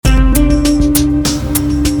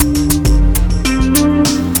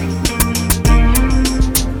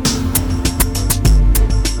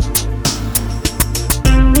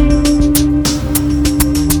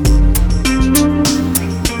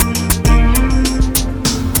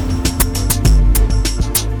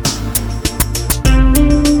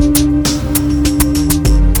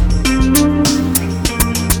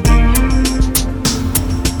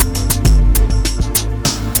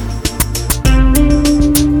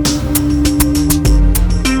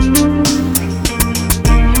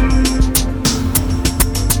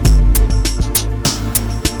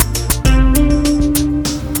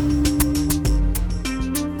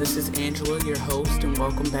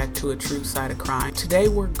crime. Today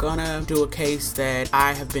we're gonna do a case that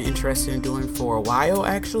I have been interested in doing for a while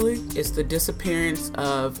actually. It's the disappearance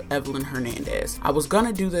of Evelyn Hernandez. I was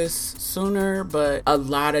gonna do this sooner, but a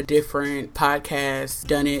lot of different podcasts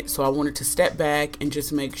done it, so I wanted to step back and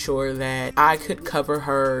just make sure that I could cover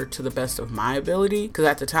her to the best of my ability, because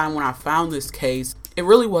at the time when I found this case, it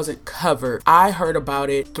really wasn't covered. I heard about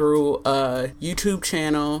it through a YouTube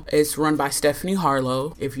channel. It's run by Stephanie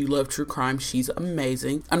Harlow. If you love true crime, she's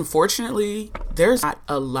amazing. Unfortunately, there's not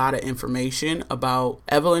a lot of information about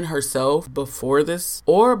Evelyn herself before this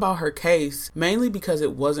or about her case, mainly because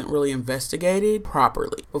it wasn't really investigated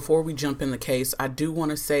properly. Before we jump in the case, I do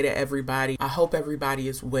want to say to everybody, I hope everybody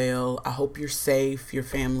is well. I hope you're safe, your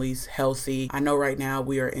family's healthy. I know right now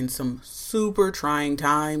we are in some super trying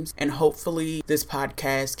times, and hopefully this podcast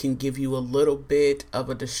can give you a little bit of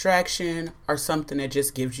a distraction or something that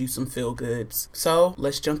just gives you some feel goods. So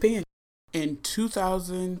let's jump in. In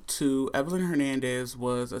 2002, Evelyn Hernandez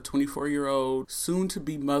was a 24-year-old,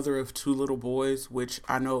 soon-to-be mother of 2 little boys, which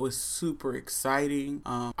I know is super exciting.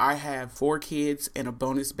 I have 4 kids and a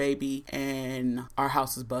bonus baby, and our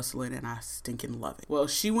house is bustling, and I stinking love it. Well,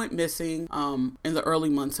 she went missing in the early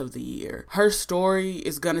months of the year. Her story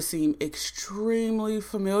is going to seem extremely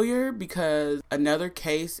familiar because another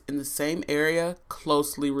case in the same area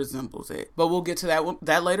closely resembles it. But we'll get to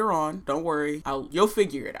that later on. Don't worry. You'll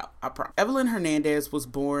figure it out. I promise. Evelyn Hernandez was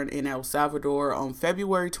born in El Salvador on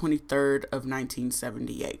February 23rd of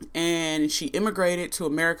 1978, and she immigrated to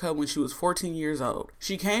America when she was 14 years old.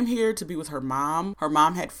 She came here to be with her mom. Her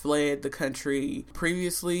mom had fled the country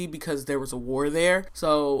previously because there was a war there.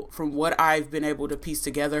 So from what I've been able to piece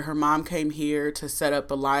together, her mom came here to set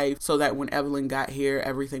up a life so that when Evelyn got here,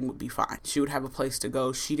 everything would be fine. She would have a place to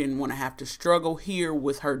go. She didn't want to have to struggle here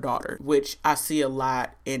with her daughter, which I see a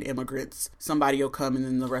lot in immigrants. Somebody will come and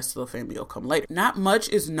then the rest of the family will come later. Not much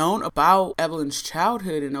is known about Evelyn's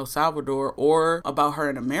childhood in El Salvador or about her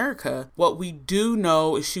in America. What we do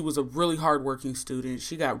know is she was a really hardworking student.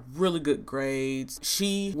 She got really good grades.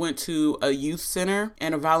 She went to a youth center,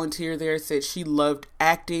 and a volunteer there said she loved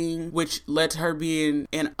acting, which led to her being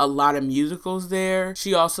in a lot of musicals there.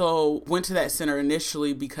 She also went to that center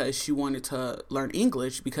initially because she wanted to learn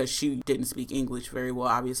English because she didn't speak English very well,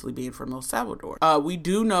 obviously being from El Salvador. We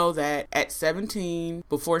do know that at 17,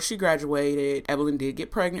 before she graduated, Evelyn did get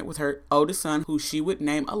pregnant with her oldest son, who she would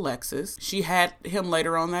name Alexis. She had him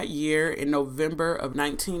later on that year in November of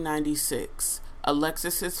 1996.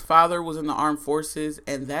 Alexis's father was in the armed forces,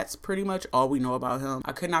 and that's pretty much all we know about him.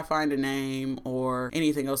 I could not find a name or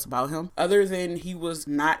anything else about him other than he was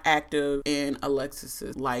not active in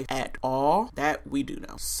Alexis's life at all. That we do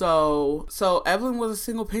know. So Evelyn was a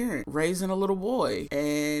single parent raising a little boy,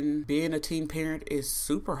 and being a teen parent is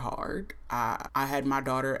super hard. I had my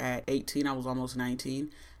daughter at 18. I was almost 19.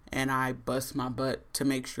 And I bust my butt to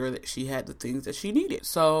make sure that she had the things that she needed.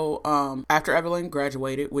 So after Evelyn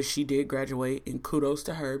graduated, which she did graduate, and kudos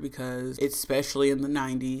to her, because especially in the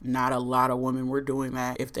 90s, not a lot of women were doing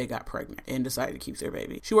that if they got pregnant and decided to keep their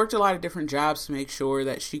baby. She worked a lot of different jobs to make sure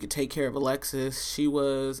that she could take care of Alexis. She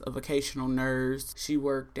was a vocational nurse. She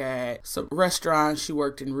worked at some restaurants. She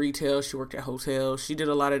worked in retail. She worked at hotels. She did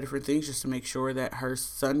a lot of different things just to make sure that her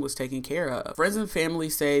son was taken care of. Friends and family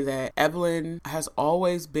say that Evelyn has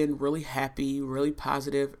always been really happy, really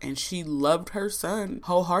positive, and she loved her son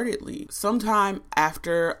wholeheartedly. Sometime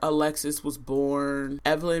after Alexis was born,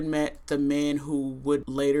 Evelyn met the man who would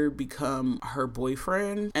later become her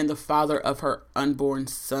boyfriend and the father of her unborn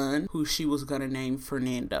son, who she was going to name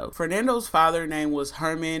Fernando. Fernando's father's name was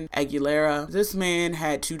Herman Aguilera. This man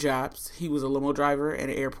had 2 jobs. He was a limo driver and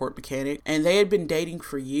an airport mechanic, and they had been dating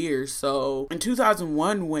for years. So in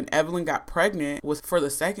 2001, when Evelyn got pregnant for the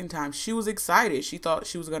second time, she was excited. She thought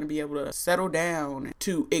she was going to be able to settle down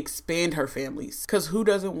to expand her families, because who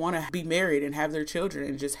doesn't want to be married and have their children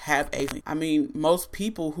and just have a family? I mean, most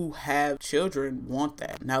people who have children want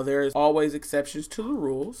that. Now there's always exceptions to the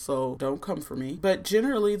rule, so don't come for me, but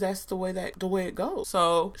generally that's the way it goes.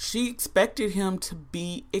 So she expected him to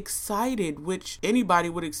be excited, which anybody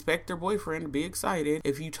would expect their boyfriend to be excited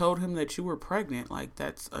if you told him that you were pregnant. Like,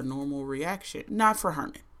 that's a normal reaction. Not for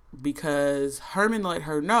Herman, because Herman let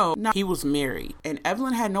her know he was married. And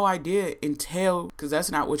Evelyn had no idea until, because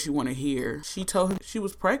that's not what you want to hear, she told him she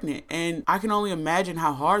was pregnant. And I can only imagine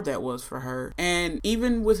how hard that was for her. And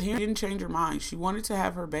even with him, she didn't change her mind. She wanted to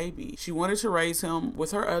have her baby. She wanted to raise him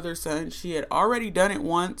with her other son. She had already done it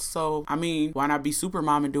once, so I mean, why not be super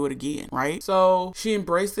mom and do it again, right? So she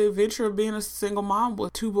embraced the adventure of being a single mom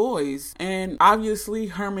with 2 boys. And obviously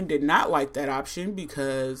Herman did not like that option,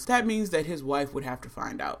 because that means that his wife would have to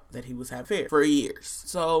find out that he was having an affair for years.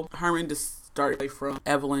 So Herman started away from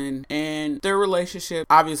Evelyn, and their relationship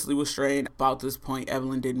obviously was strained. About this point,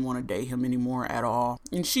 Evelyn didn't want to date him anymore at all,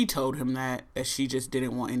 and she told him that she just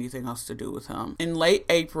didn't want anything else to do with him. In late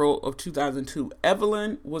April of 2002,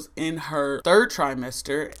 Evelyn was in her third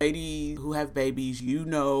trimester. Ladies who have babies, you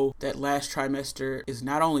know that last trimester is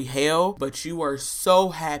not only hell, but you are so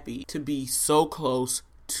happy to be so close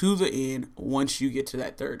to the end. Once you get to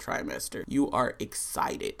that third trimester, you are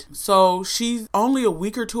excited. So she's only a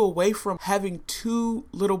week or two away from having 2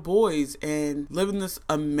 little boys and living this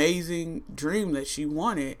amazing dream that she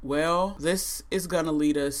wanted. Well, this is gonna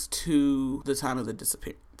lead us to the time of the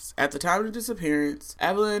disappearance. At the time of the disappearance,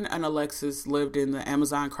 Evelyn and Alexis lived in the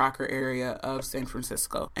Amazon Crocker area of San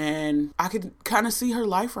Francisco. And I could kind of see her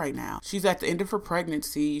life right now. She's at the end of her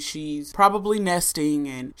pregnancy. She's probably nesting,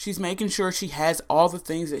 and she's making sure she has all the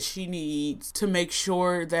things that she needs to make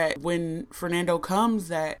sure that when Fernando comes,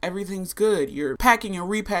 that everything's good. You're packing and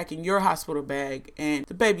repacking your hospital bag and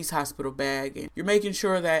the baby's hospital bag, and you're making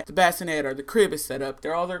sure that the bassinet or the crib is set up.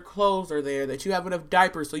 All their clothes are there, that you have enough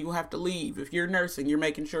diapers so you won't have to leave. If you're nursing, you're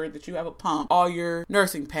making sure that you have a pump, all your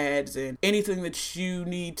nursing pads, and anything that you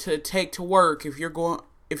need to take to work if you're going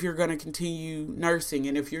to continue nursing.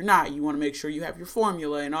 And if you're not, you want to make sure you have your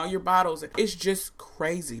formula and all your bottles. It's just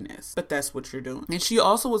craziness, but that's what you're doing. And she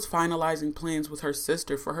also was finalizing plans with her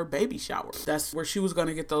sister for her baby shower. That's where she was going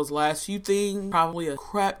to get those last few things, probably a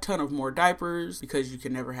crap ton of more diapers, because you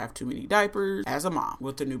can never have too many diapers as a mom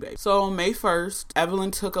with the new baby. So on May 1st,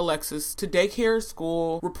 Evelyn took Alexis to daycare or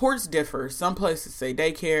school. Reports differ. Some places say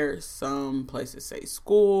daycare, some places say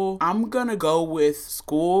school. I'm gonna go with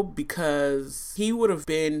school because he would have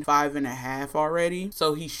been 5.5 already,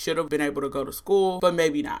 so he should have been able to go to school, but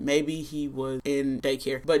maybe not. Maybe he was in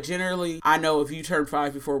daycare. But generally, I know if you turn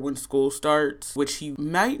 5 before when school starts, which he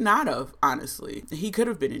might not have, honestly, he could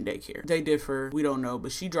have been in daycare. They differ. We don't know,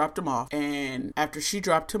 but she dropped him off. And after she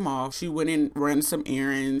dropped him off, she went and ran some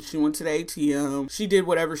errands. She went to the ATM. She did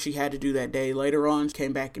whatever she had to do that day. Later on, she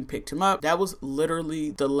came back and picked him up. That was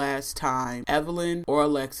literally the last time Evelyn or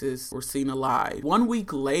Alexis were seen alive. 1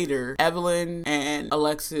 week later, Evelyn and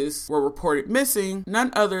Alexis were reported missing,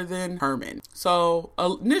 none other than Herman. So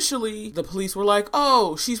initially the police were like,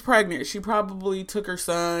 oh, she's pregnant. She probably took her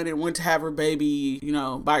son and went to have her baby,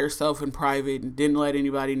 by herself in private and didn't let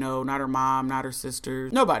anybody know, not her mom, not her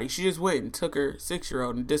sisters, nobody. She just went and took her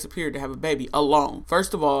 6-year-old and disappeared to have a baby alone.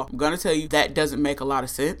 First of all, I'm going to tell you that doesn't make a lot of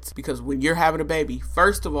sense, because when you're having a baby,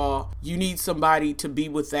 first of all, you need somebody to be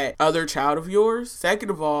with that other child of yours. Second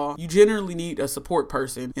of all, you generally need a support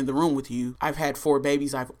person in the room with you. I've had 4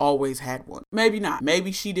 babies. I've always had one. Maybe not.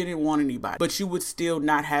 Maybe she didn't want anybody, but you would still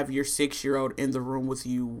not have your 6-year-old in the room with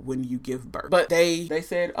you when you give birth. But they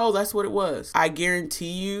said, oh, that's what it was. I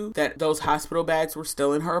guarantee you that those hospital bags were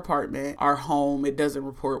still in her apartment, our home. It doesn't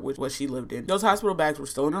report what she lived in. Those hospital bags were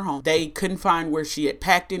still in her home. They couldn't find where she had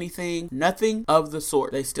packed anything, nothing of the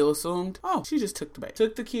sort. They still assumed, oh, she just took the baby.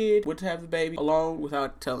 Took the kid, went to have the baby alone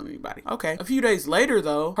without telling anybody. Okay. A few days later,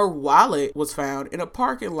 though, her wallet was found in a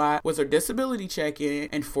parking lot with her disability check in it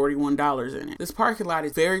and $41 in it. This parking lot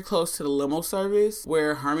is very close to the limo service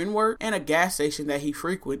where Herman worked and a gas station that he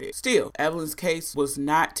frequented. Still, Evelyn's case was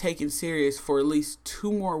not taken serious for at least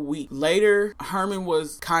 2 more weeks. Later, Herman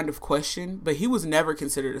was kind of questioned, but he was never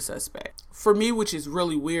considered a suspect. For me, which is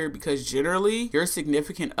really weird, because generally your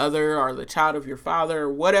significant other or the child of your father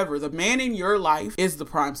or whatever, the man in your life is the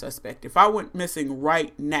prime suspect. If I went missing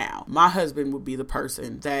right now, my husband would be the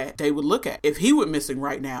person that they would look at. If he went missing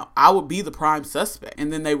right now, I would be the prime suspect.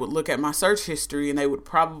 And then they would look at my search history and they would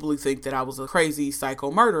probably think that I was a crazy psycho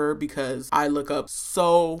murderer, because I look up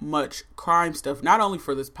so much crime stuff, not only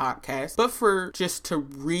for this podcast, but for just to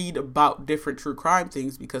read about different true crime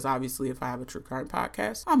things, because obviously if I have a true crime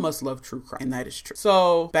podcast, I must love true crime. And that is true.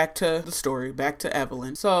 So back to the story, back to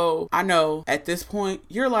Evelyn. So I know at this point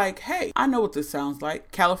you're like, hey, I know what this sounds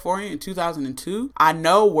like. California in 2002. I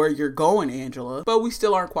know where you're going, Angela, but we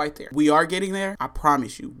still aren't quite there. We are getting there. I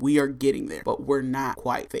promise you, we are getting there, but we're not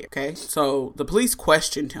quite there. Okay. So the police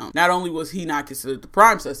questioned him. Not only was he not considered the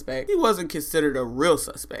prime suspect, he wasn't considered a real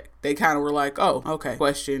suspect. They kind of were like, oh, okay,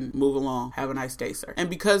 question, move along. Have a nice day, sir. And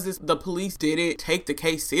because the police didn't take the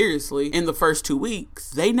case seriously in the first 2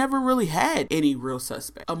 weeks, they never really had any real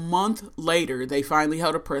suspect. A month later, they finally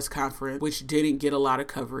held a press conference, which didn't get a lot of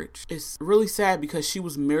coverage. It's really sad because she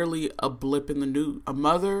was merely a blip in the news. A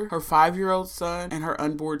mother, her 5-year-old son, and her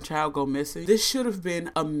unborn child go missing. This should have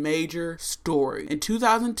been a major story. In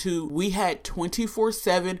 2002, we had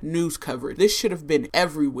 24/7 news coverage. This should have been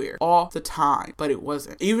everywhere, all the time, but it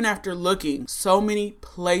wasn't. Even after looking so many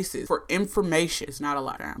places for information, it's not a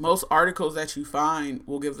lot. Most articles that you find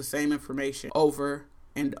will give the same information over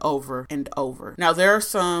and over and over. Now, there are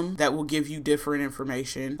some that will give you different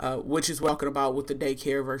information, which is what I'm talking about with the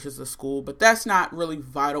daycare versus the school, but that's not really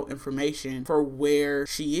vital information for where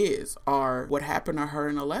she is or what happened to her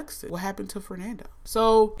and Alexis, what happened to Fernando.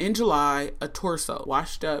 So in July, a torso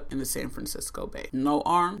washed up in the San Francisco Bay. No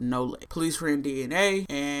arm, no leg. Police ran DNA,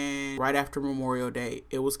 and right after Memorial Day,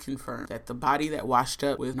 it was confirmed that the body that washed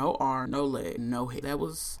up with no arm, no leg, no head, that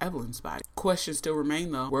was Evelyn's body. Questions still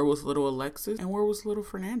remain though. Where was little Alexis and where was little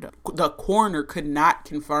Fernando? The coroner could not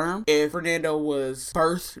confirm if Fernando was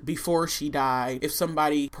birthed before she died, if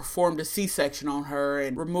somebody performed a C-section on her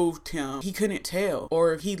and removed him. He couldn't tell.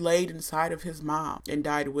 Or if he laid inside of his mom and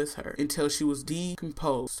died with her until she was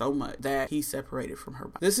decomposed so much that he separated from her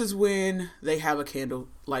body. This is when they have a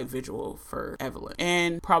candlelight vigil for Evelyn,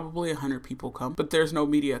 and probably 100 people come, but there's no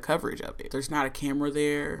media coverage of it. There's not a camera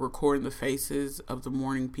there recording the faces of the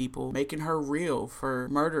mourning people, making her real for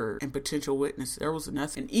murder and potential witnesses. There was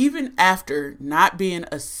nothing. And even after not being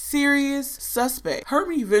a serious suspect,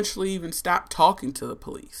 Herman eventually even stopped talking to the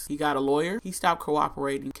police. He got a lawyer. He stopped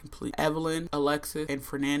cooperating completely. Evelyn, Alexis, and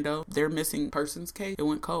Fernando, their missing persons case, it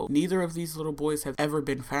went cold. Neither of these little boys have ever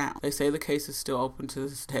been found. They say the case is still open to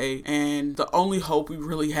this day, and the only hope we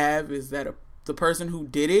really have is that the person who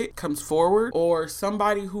did it comes forward, or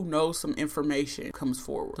somebody who knows some information comes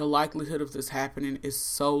forward. The likelihood of this happening is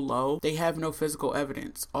so low. They have no physical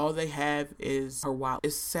evidence. All they have is her wallet.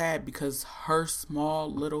 It's sad because her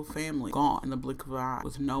small little family gone in the blink of an eye,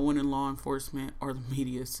 with no one in law enforcement or the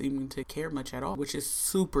media seeming to care much at all, which is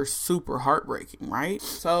super, super heartbreaking, right?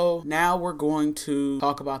 So now we're going to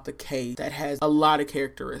talk about the case that has a lot of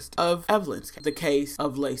characteristics of Evelyn's case, the case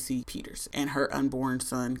of Laci Peterson and her unborn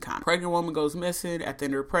son, Connor. Pregnant woman goes missing at the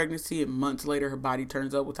end of her pregnancy, and months later her body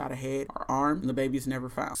turns up without a head or arm, and the baby's never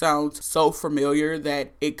found. Sounds so familiar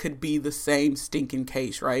that it could be the same stinking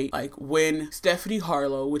case, right? Like when Stephanie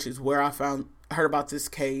Harlow, which is where I heard about this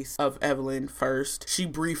case of Evelyn first, she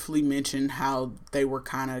briefly mentioned how they were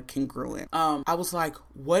kind of congruent. I was like,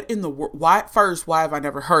 what in the world? Why have I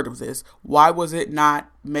never heard of this? Why was it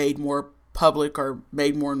not made more public or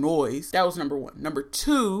made more noise? That was number one. Number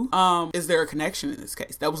two, is there a connection in this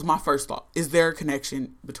case? That was my first thought. Is there a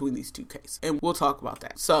connection between these two cases? And we'll talk about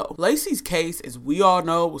that. So Laci's case, as we all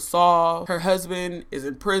know, was solved. Her husband is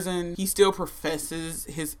in prison. He still professes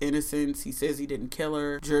his innocence. He says he didn't kill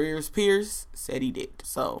her. Jurors Pierce said he did.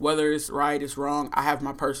 So whether it's right, it's wrong, I have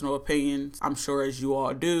my personal opinions. I'm sure as you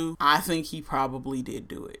all do. I think he probably did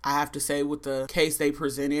do it. I have to say, with the case they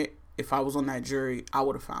presented, if I was on that jury, I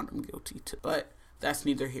would have found him guilty too. But that's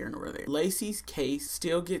neither here nor there. Laci's case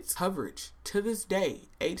still gets coverage to this day.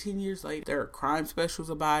 18 years later, there are crime specials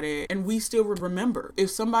about it, and we still remember. If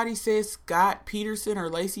somebody says Scott Peterson or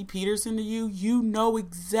Laci Peterson to you, you know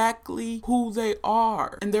exactly who they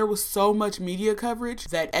are. And there was so much media coverage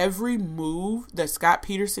that every move that Scott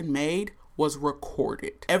Peterson made was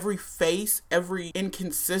recorded. Every face, every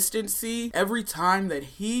inconsistency, every time that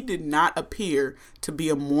he did not appear to be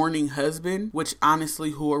a mourning husband, which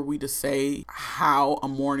honestly, who are we to say how a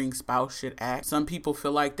mourning spouse should act? Some people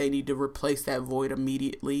feel like they need to replace that void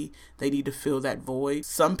immediately. They need to fill that void.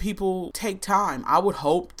 Some people take time. I would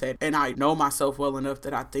hope that, and I know myself well enough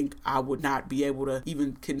that I think I would not be able to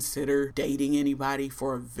even consider dating anybody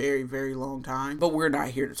for a very, very long time. But we're not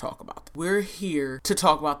here to talk about that. We're here to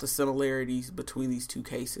talk about the similarities between these two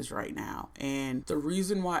cases right now, and the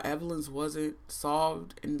reason why Evelyn's wasn't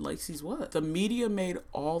solved and Laci's was. The media made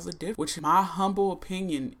all the difference, which in my humble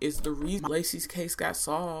opinion is the reason Laci's case got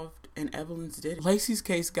solved and Evelyn's didn't. Laci's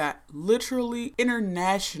case got literally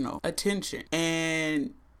international attention,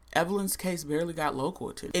 and Evelyn's case barely got local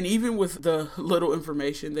attention. And even with the little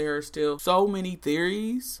information, there are still so many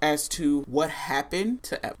theories as to what happened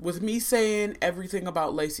to Evelyn. With me saying everything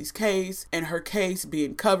about Laci's case and her case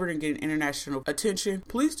being covered and getting international attention,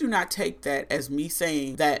 please do not take that as me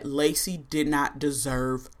saying that Laci did not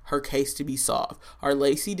deserve her case to be solved, or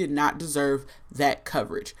Laci did not deserve that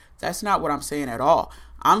coverage. That's not what I'm saying at all.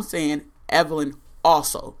 I'm saying Evelyn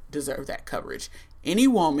also deserved that coverage. Any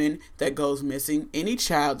woman that goes missing, any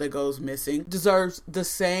child that goes missing deserves the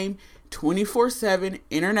same 24/7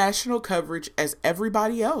 international coverage as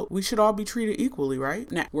everybody else. We should all be treated equally,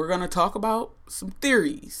 right? Now, we're going to talk about some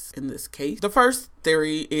theories in this case. The first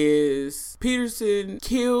theory is Peterson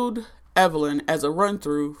killed Evelyn as a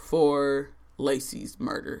run-through for Laci's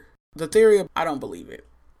murder. The theory of, I don't believe it.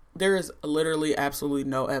 There is literally absolutely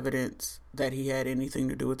no evidence that he had anything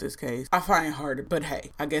to do with this case. I find it hard, but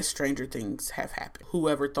hey, I guess stranger things have happened.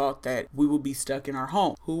 Whoever thought that we would be stuck in our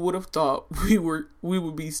home? Who would have thought we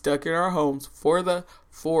would be stuck in our homes for the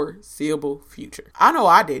foreseeable future? I know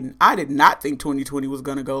I didn't. I did not think 2020 was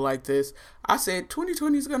going to go like this. I said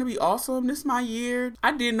 2020 is going to be awesome. This is my year.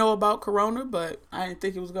 I didn't know about Corona, but I didn't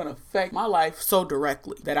think it was going to affect my life so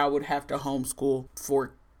directly that I would have to homeschool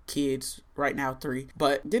for kids, right now 3,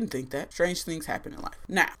 but didn't think that. Strange things happen in life.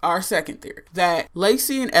 Now, our second theory, that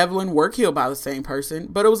Lacey and Evelyn were killed by the same person,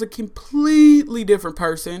 but it was a completely different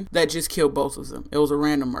person that just killed both of them. It was a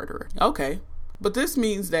random murderer. Okay. But this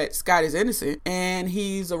means that Scott is innocent and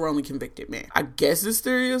he's a wrongly convicted man. I guess this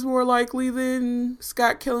theory is more likely than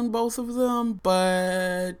Scott killing both of them,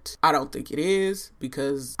 but I don't think it is,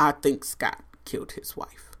 because I think Scott killed his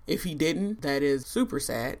wife. If he didn't, that is super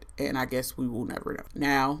sad, and I guess we will never know.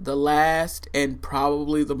 Now, the last and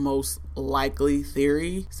probably the most likely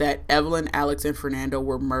theory is that Evelyn, Alex, and Fernando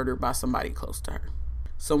were murdered by somebody close to her.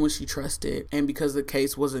 Someone she trusted, and because the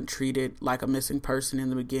case wasn't treated like a missing person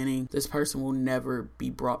in the beginning, this person will never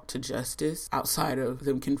be brought to justice outside of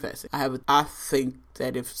them confessing. I think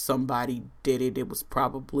that if somebody did it, it was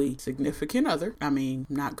probably significant other. I mean,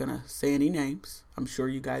 I'm not gonna say any names. I'm sure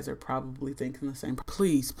you guys are probably thinking the same.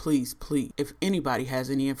 Please, please, please, if anybody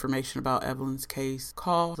has any information about Evelyn's case,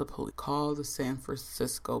 call the police. Call the San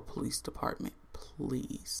Francisco Police Department.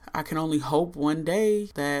 Please. I can only hope one day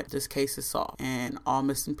that this case is solved and all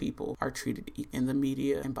missing people are treated in the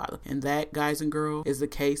media and by them. And that, guys and girls, is the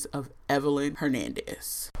case of Evelyn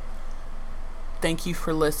Hernandez. Thank you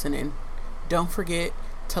for listening. Don't forget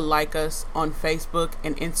to like us on Facebook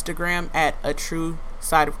and Instagram at A True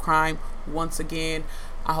Side of Crime. Once again,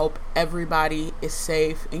 I hope everybody is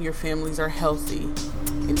safe and your families are healthy.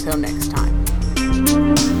 Until next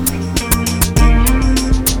time.